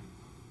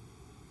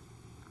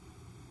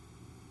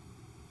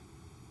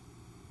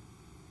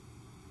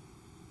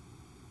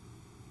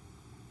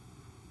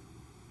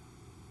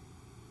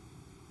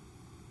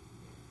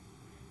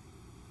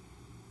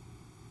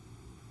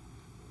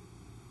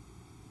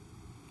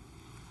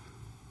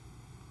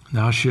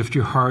 Now shift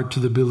your heart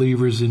to the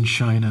believers in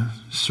China,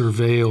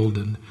 surveilled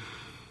and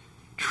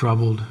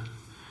troubled,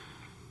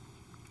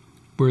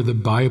 where the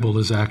Bible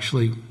is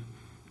actually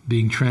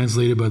being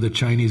translated by the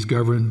Chinese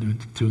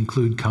government to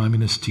include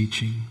communist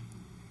teaching.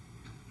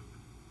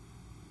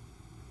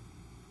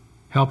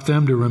 Help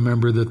them to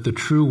remember that the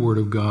true Word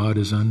of God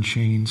is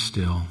unchained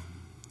still,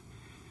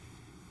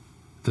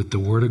 that the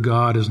Word of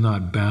God is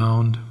not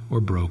bound or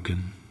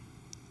broken.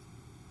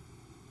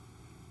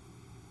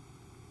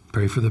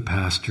 Pray for the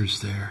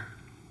pastors there,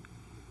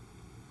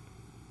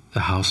 the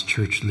house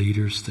church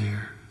leaders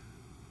there,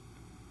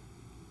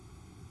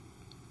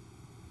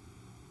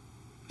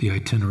 the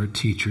itinerant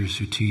teachers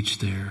who teach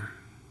there.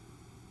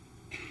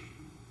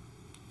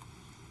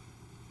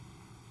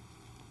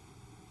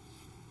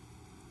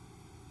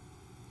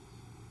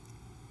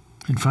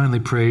 And finally,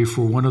 pray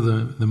for one of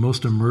the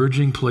most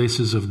emerging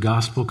places of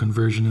gospel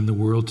conversion in the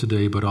world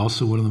today, but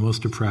also one of the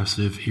most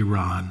oppressive,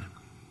 Iran.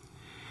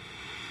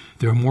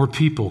 There are more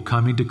people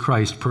coming to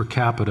Christ per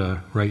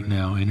capita right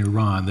now in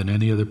Iran than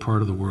any other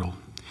part of the world.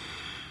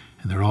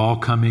 And they're all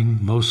coming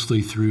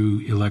mostly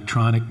through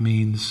electronic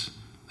means,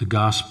 the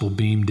gospel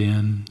beamed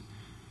in,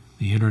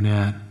 the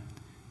internet,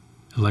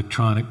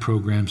 electronic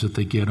programs that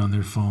they get on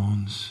their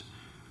phones,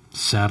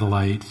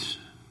 satellite.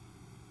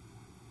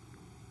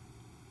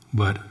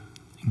 But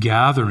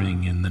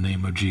gathering in the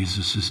name of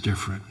Jesus is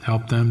different.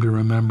 Help them to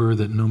remember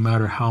that no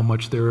matter how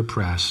much they're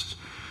oppressed,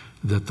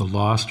 that the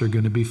lost are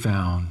going to be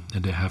found,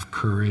 and to have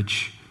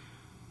courage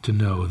to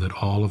know that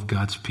all of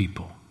God's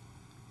people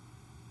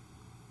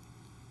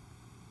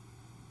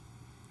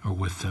are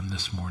with them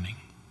this morning.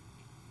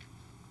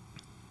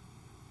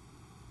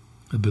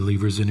 The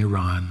believers in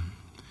Iran,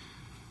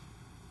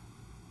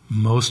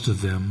 most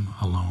of them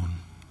alone.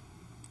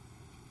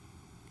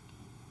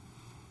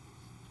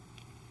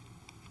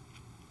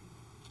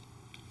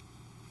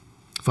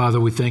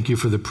 Father, we thank you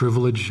for the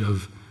privilege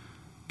of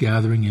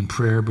gathering in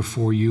prayer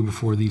before you,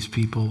 before these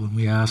people. And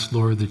we ask,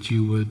 Lord, that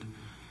you would,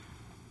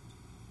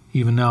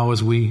 even now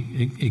as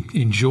we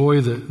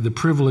enjoy the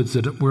privilege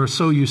that we're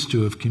so used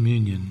to of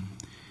communion,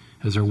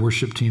 as our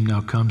worship team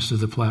now comes to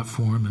the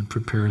platform and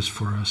prepares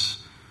for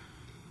us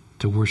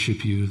to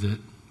worship you, that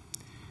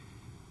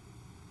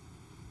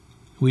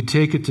we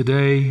take it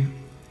today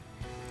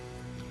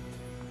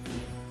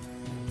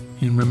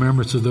in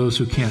remembrance of those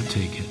who can't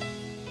take it.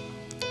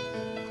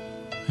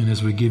 And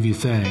as we give you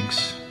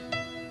thanks,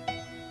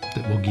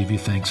 that we'll give you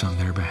thanks on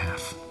their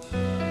behalf.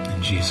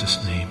 In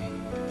Jesus'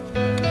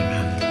 name.